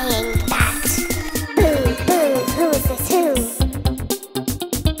flying bat. Who is this who?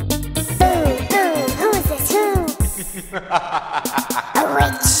 Who is this who? A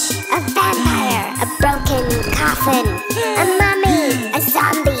witch, a vampire, a broken coffin, a mummy, a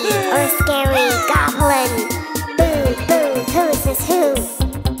zombie, or a scary goblin. Who is this who?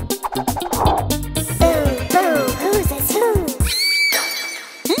 Who is this who?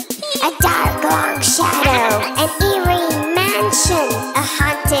 A dark long shadow, an eerie mansion, a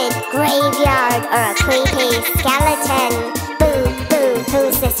haunted graveyard, or a creepy skeleton. Who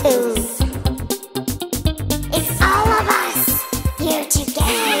is this who? It's all of us here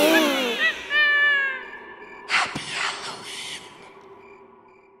together.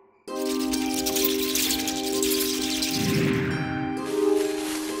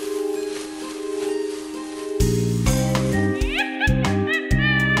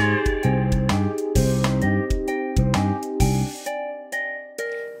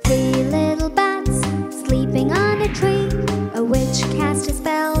 Three little bats sleeping on a tree. A witch cast a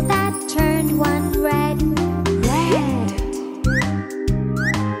spell that turned one red. Red.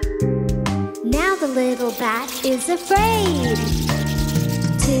 Now the little bat is afraid.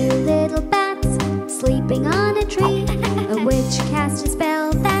 Two little bats sleeping on a tree. A witch cast a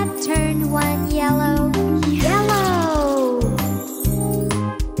spell that turned one yellow. Yellow.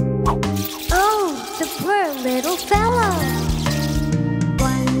 Oh, the poor little fellow.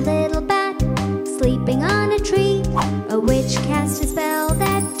 One little bat sleeping on a tree. A witch cast a spell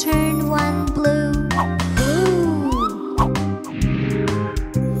that turned one blue. Blue.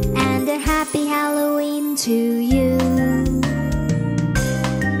 And a happy Halloween to you.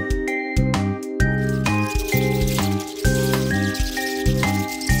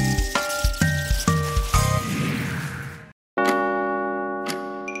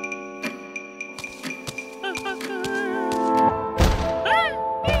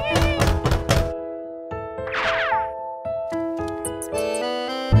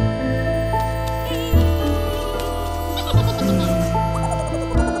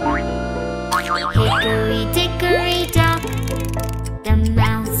 Hickory dickory dock, the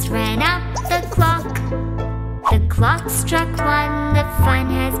mouse ran up the clock. The clock struck one, the fun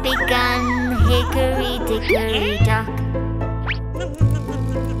has begun. Hickory dickory dock.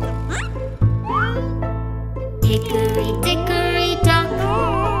 Hickory dickory dock,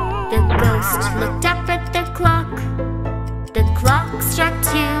 the ghost looked up at the clock. The clock struck struck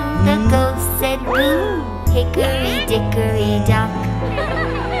two. The ghost said boo, hickory dickory dock.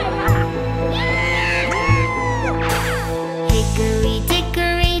 Hickory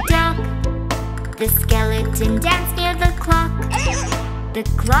dickory dock, the skeleton danced near the clock. The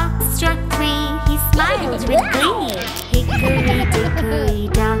clock struck three, he smiled with glee. Hickory dickory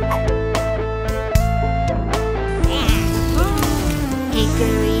dock.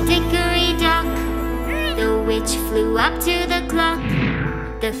 Hickory dickory dock, the witch flew up to the clock.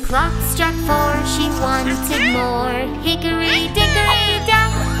 The clock struck four, she wanted more. Hickory dickory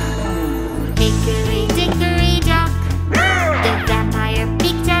dock. Hickory dickory dock, the vampire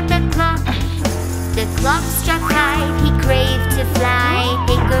peeked at the clock. The clock struck five, he craved to fly.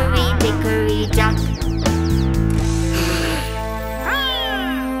 Hickory dickory dock.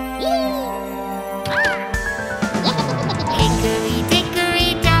 Hickory dickory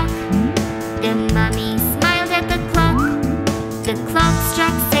dock, the mummy smiled at the clock. The clock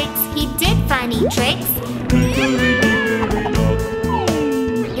struck six, he did funny tricks.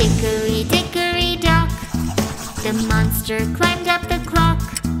 Hickory dickory dock, the monster climbed up the clock.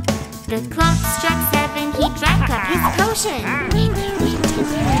 The clock struck seven, he drank up his potion.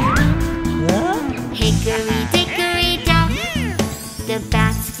 Hickory dickory dock, the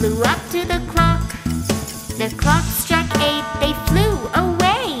bats flew up to the clock. The clock struck eight, they flew away.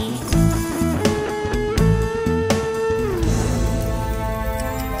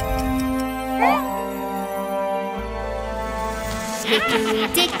 Hickory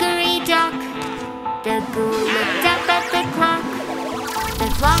dickory dock, the ghoul looked up at the clock. The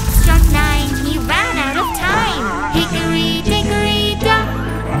clock struck nine, he ran out of time. Hickory dickory dock.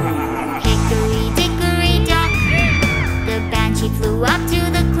 Hickory dickory dock, the banshee flew up to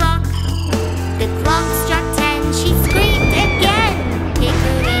the clock. The clock struck ten, she screamed again.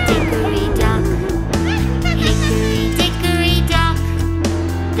 Hickory dickory dock. Hickory dickory dock,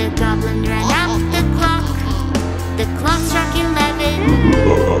 the goblin ran up the clock. The clock struck 11.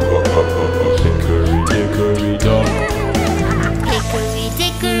 Hickory dickory dock. Hickory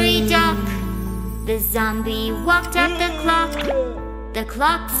dickory dock, the zombie walked up the clock. The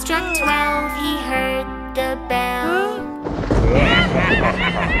clock struck 12, he heard the bell.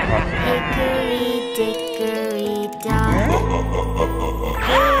 Hickory dickory dock.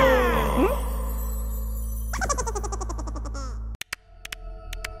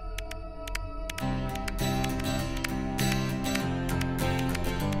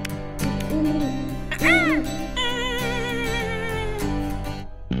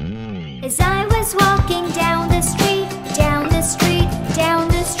 As I was walking down the street, down the street, down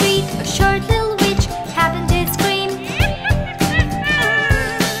the street, a short little witch happened to scream.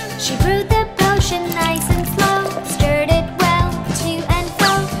 She brewed the potion nice and slow, stirred it well to and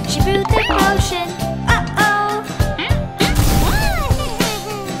fro. She brewed the potion, uh-oh.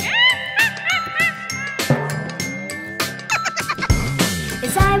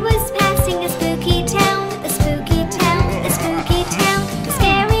 As I was passing a spooky town, a spooky town, a spooky town, a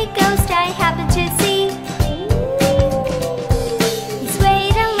scary ghost I happened to see. He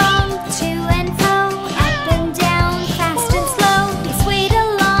swayed along to and fro, up and down, fast and slow. He swayed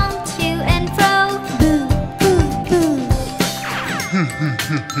along to and fro. Boo, boo, boo.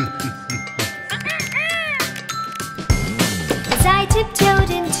 As I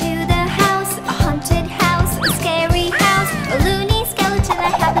tiptoed into the house, a haunted house, a scary house, a loony skeleton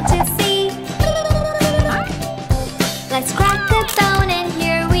I happened to see. Let's crack a bone and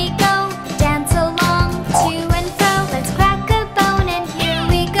here we go. Dance along to and fro. Let's crack a bone and here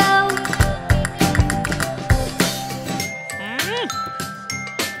we go.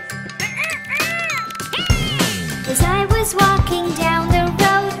 As I was walking down the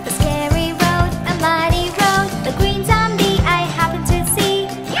road, a scary road, a muddy road, a green zombie I happened to see.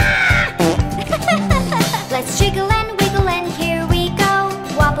 Let's jiggle and wiggle and here we go.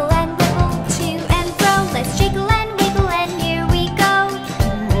 Wobble and wibble to and fro. Let's jiggle and wiggle and here we go.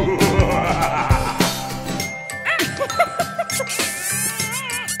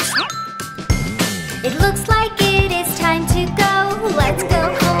 It looks like it is time to go. Let's go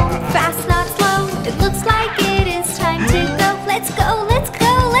home, fast not slow. It looks like it is time to go. Let's go, let's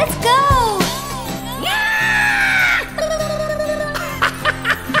go, let's go.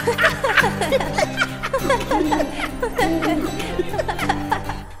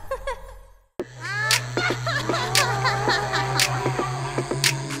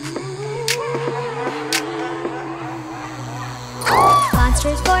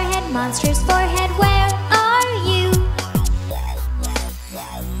 Monster's forehead, where are you?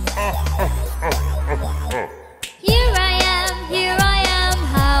 Here I am,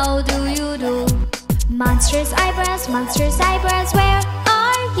 how do you do? Monster's eyebrows, where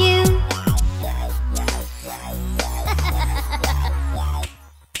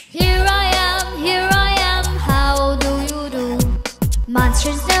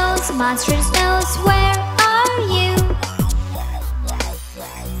Monster's nose, where are you?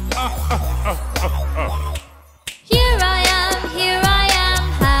 Here I am,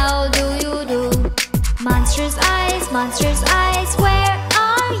 how do you do? Monster's eyes, where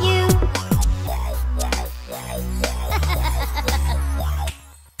are you?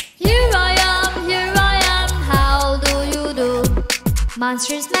 Here I am, how do you do?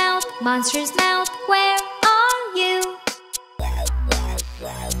 Monster's mouth, where are you?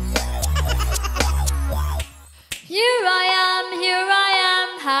 Here I am,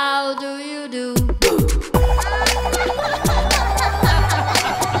 how do you do?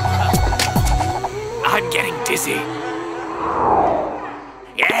 I'm getting dizzy.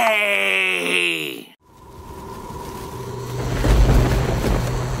 Yay!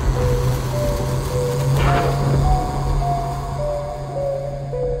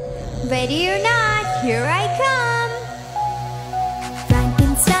 Ready or not, here I come.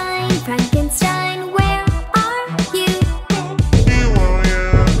 Frankenstein, where are you? Here I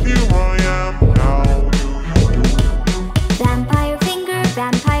am, how do you do?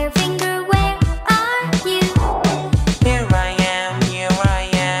 Vampire finger, where are you? Here I am,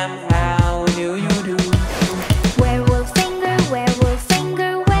 how do you do? Werewolf finger, where are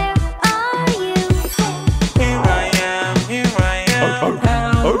you? Here I am,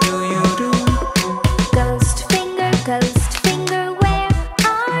 how do you do? Ghost finger, where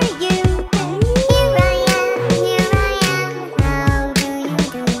are you? Here I am, how do you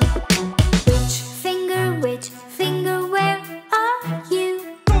do? Witch finger, where are you?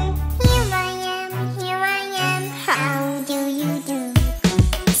 Here I am, how do you do?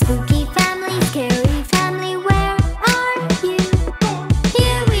 Spooky family, scary family, where are you?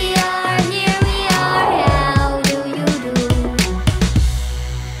 Here we are, how do you do?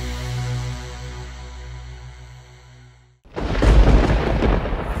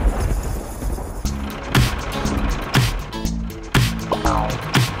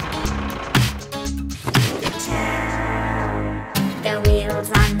 The wheels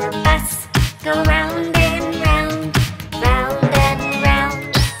on the bus go round and round, round and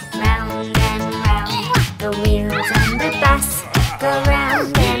round, round and round. The wheels on the bus go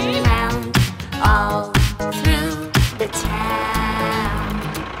round and round, all through the town.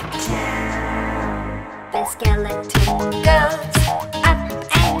 The skeleton goes up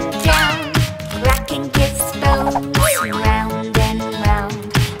and down, rocking his bones round and round.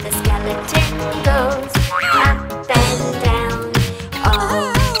 The skeleton goes up and down,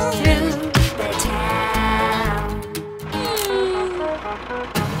 all through the town.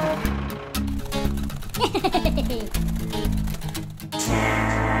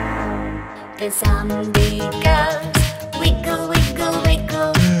 The zombie goes wiggle, wiggle,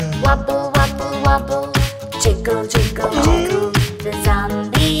 wiggle, wobble, wobble, wobble, jiggle, jiggle, jiggle. The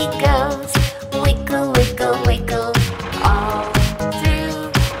zombie goes wiggle, wiggle, wiggle, all through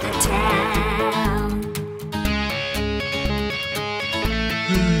the town.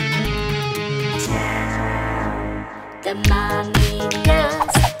 The mommy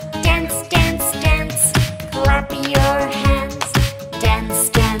goes dance, dance, dance, clap your hands, dance,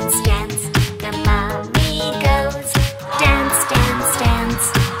 dance, dance. The mommy goes dance, dance, dance,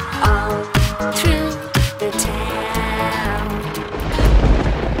 all through the town.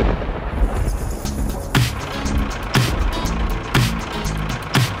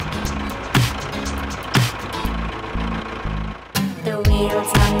 The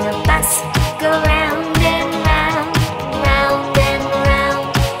wheels on the bus go round and round, round and round,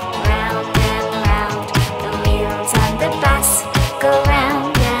 round and round. The wheels on the bus go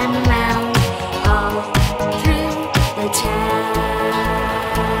round and round, all through the town.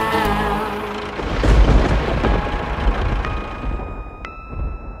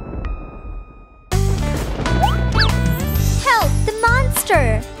 Help the monster!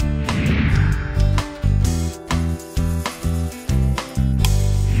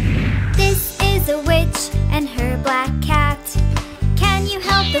 This is a witch and her black cat. Can you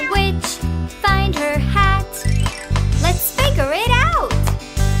help the witch find her hat? Let's figure it out!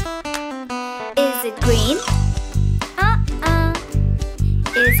 Is it green?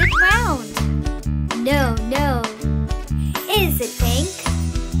 Is it round? No, no. Is it pink?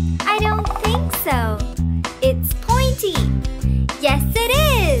 I don't think so. It's pointy. Yes, it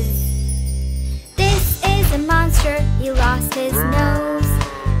is. This is a monster. He lost his nose.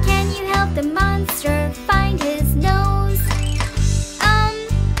 Can you help the monster find his nose?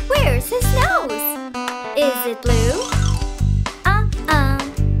 Where's his nose? Is it blue?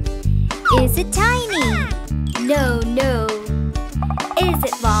 Is it tiny? No, no. Is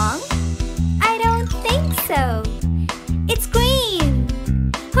it long? I don't think so. It's green.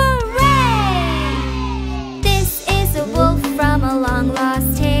 Hooray!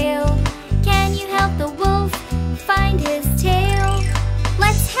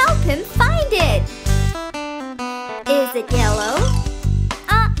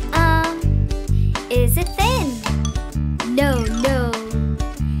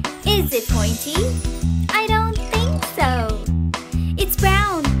 it pointy? I don't think so. It's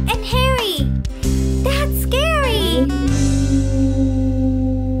brown and hairy. That's scary.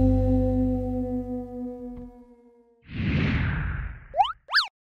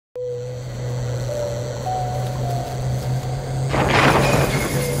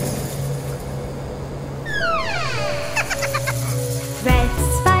 Red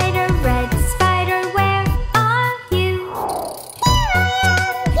spider, where are you?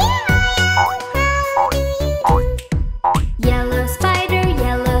 Yellow spider,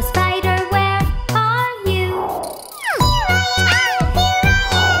 where are you?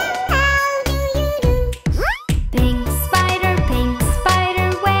 Pink spider,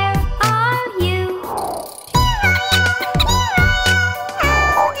 where are you?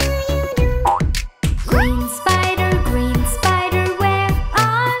 Green spider, where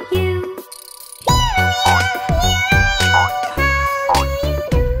are you?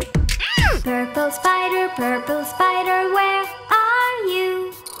 Purple spider, where are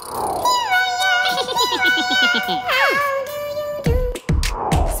you?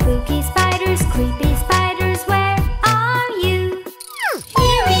 Spooky spiders, creepy spiders, where are you?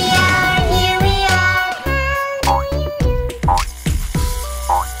 Here we are, here we are.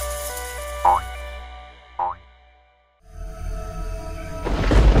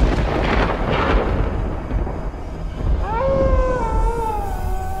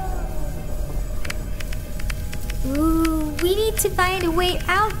 Ooh, we need to find a way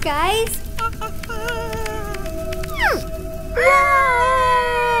out, guys. Whoa!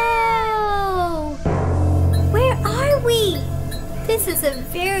 Where are we? This is a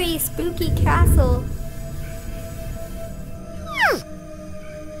very spooky castle.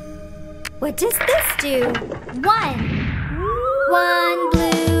 What does this do? One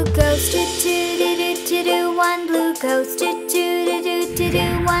blue ghost, do-do-do-do-do. One blue ghost,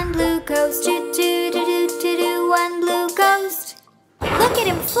 do-do-do-do-do. One blue ghost, do-do.